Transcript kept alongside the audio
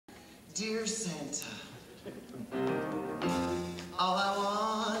Dear Santa, all I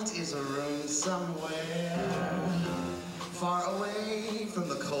want is a room somewhere far away from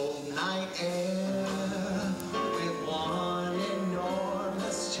the cold night air, with one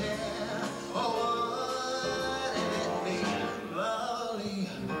enormous chair. Oh, wouldn't it be lovely?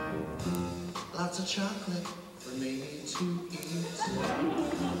 Lots of chocolate for me to eat,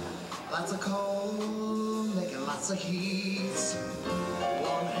 lots of cold, making lots of heat.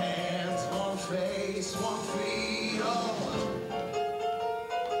 Warm hands, warm face, warm feet, oh,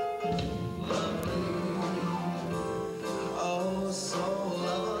 lovely, oh, so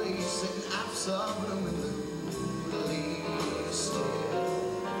lovely, sitting absolutely still.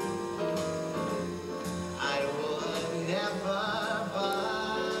 I would never,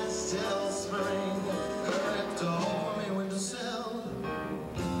 but still spring crept over me windowsill.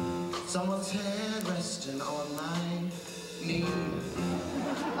 Someone's head resting on my knee,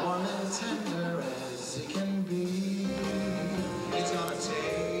 warm and tender as it can be. It's gonna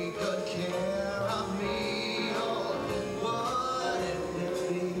take good care of me. Oh, wouldn't it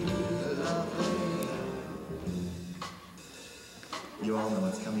be lovely? You all know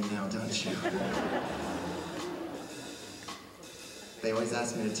what's coming now, don't you? They always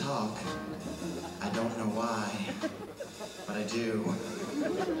ask me to talk. I don't know why, but I do.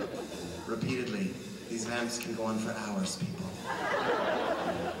 Repeatedly. These vamps can go on for hours, people.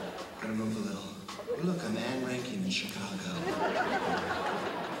 Gonna move a little. Look, I'm Ann Rankin in Chicago.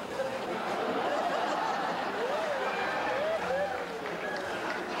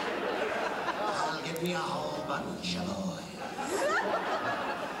 I'll give me a whole bunch of boys.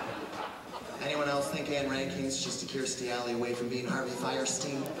 Anyone else think Ann Rankin's just a Kirstie Alley away from being Harvey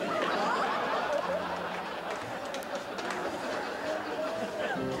Fierstein?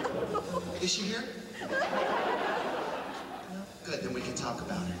 Is she here? No? Good, then we can talk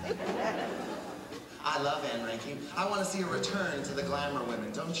about her. I love Ann Rankin. I want to see a return to the glamour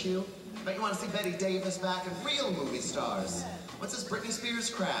women, don't you? But you want to see Betty Davis back and real movie stars. What's this Britney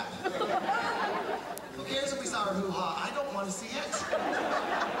Spears crap? Who cares if we saw her hoo-ha? I don't want to see it.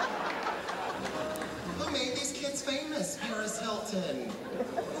 Who made these kids famous? Paris Hilton.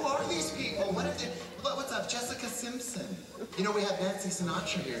 Who are these people? What if they... What's up, Jessica Simpson? You know, we have Nancy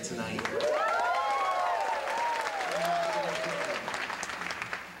Sinatra here tonight.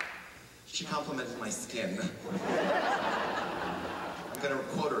 She complimented my skin. I'm gonna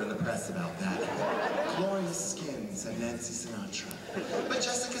quote her in the press about that. Glorious skin, said Nancy Sinatra. But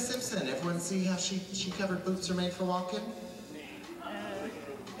Jessica Simpson, everyone see how she covered boots are made for walking?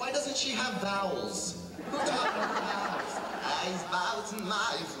 Why doesn't she have vowels? Who taught her vowels? Eyes, vowels, and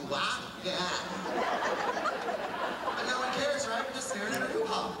eyes, wow, yeah. But no one cares, right? We're just staring at her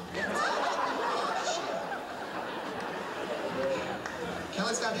hoo-ha.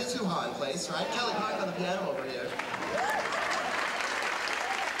 Kelly's got his hoo-ha in place, right? Kelly Clark on the piano over here.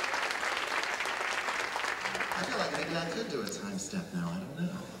 I feel like maybe I could do a time step now, I don't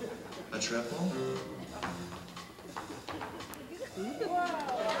know. A triple?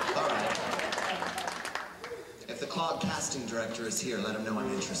 All right. If the Claude casting director is here, let him know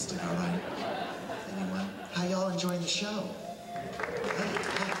I'm interested, all right? Anyone? How y'all enjoying the show? Hey,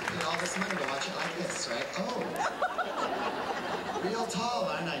 paid all this money to watch it like this, right? Oh. Real tall,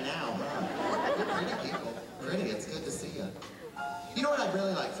 aren't I now, huh? You're pretty people. Pretty, it's good to see you. You know what I'd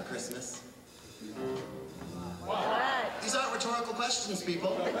really like for Christmas? What? These aren't rhetorical questions,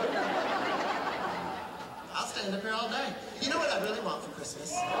 people. I'll stand up here all day. You know what I really want for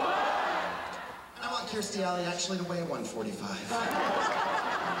Christmas? I want Kirstie Alley actually to weigh 145.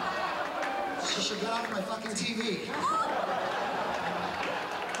 She should get off my fucking TV.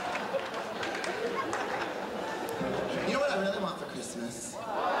 You know what I really want for Christmas?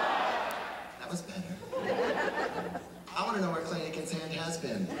 That was better. I want to know where Clay Aiken's hand has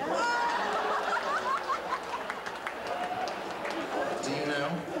been. Do you know?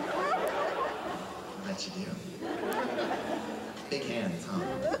 I bet you do. Big hands, huh?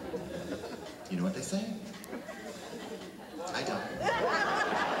 You know what they say? I don't.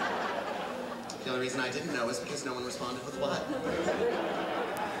 The only reason I didn't know is because no one responded with what?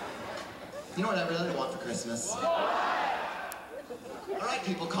 You know what I really want for Christmas? All right,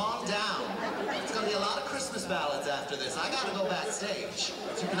 people, calm down. It's gonna be a lot of Christmas ballads after this. I gotta go backstage.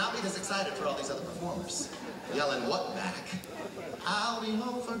 So you cannot be this excited for all these other performers. Yelling what back? I'll be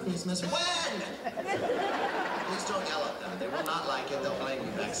home for Christmas. When? Please don't yell at them. They will not like it. They'll blame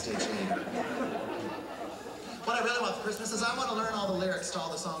you backstage later. What I really want for Christmas is I want to learn all the lyrics to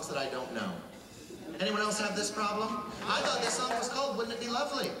all the songs that I don't know. Anyone else have this problem? I thought this song was called Wouldn't It Be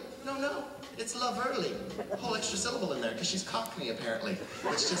Lovely? No, no. It's lovely. Whole extra syllable in there, because she's Cockney, apparently.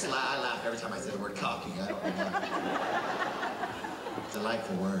 Which just, I laugh every time I say the word Cockney. I don't know why.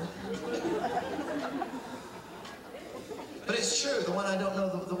 Delightful word. But it's true, the one I don't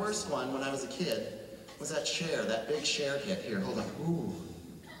know, the worst one when I was a kid, was that Cher, that big Cher hit. Here, hold on. Ooh.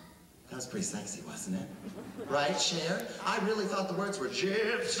 That was pretty sexy, wasn't it? Right, Cher? I really thought the words were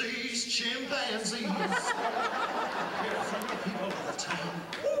gypsies, chimpanzees. Hear from the people of the town.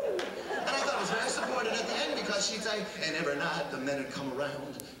 And I thought it was very supported at the end because she'd say, and every night the men would come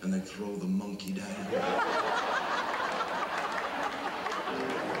around and they'd throw the monkey down.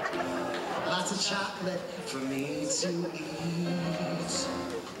 Lots of chocolate for me to eat.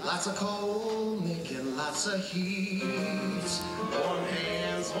 Lots of coal making lots of heat. Warm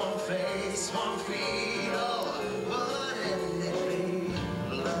hands, warm face, warm feet. Oh, wouldn't it be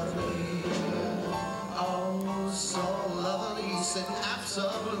lovely? Oh, so lovely, sitting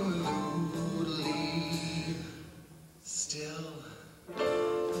absolutely still.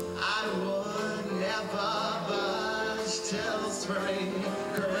 I would never budge till spring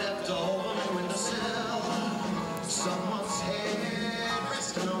crept over my windowsill. Someone's head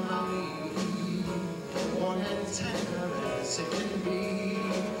resting on my knee, warm and tender as it can be.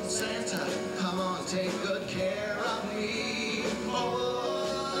 Santa, come on, take good care of me. Oh,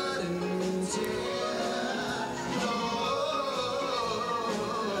 wouldn't it,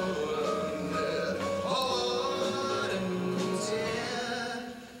 wouldn't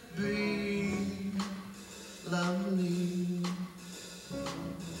it be lovely?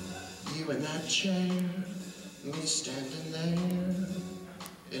 You in that chair, me standing there,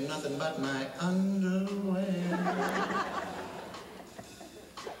 in nothing but my underwear.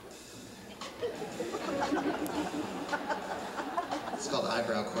 It's called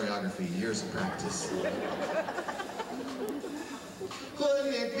eyebrow choreography, years of practice.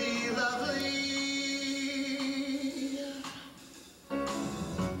 Wouldn't it be lovely?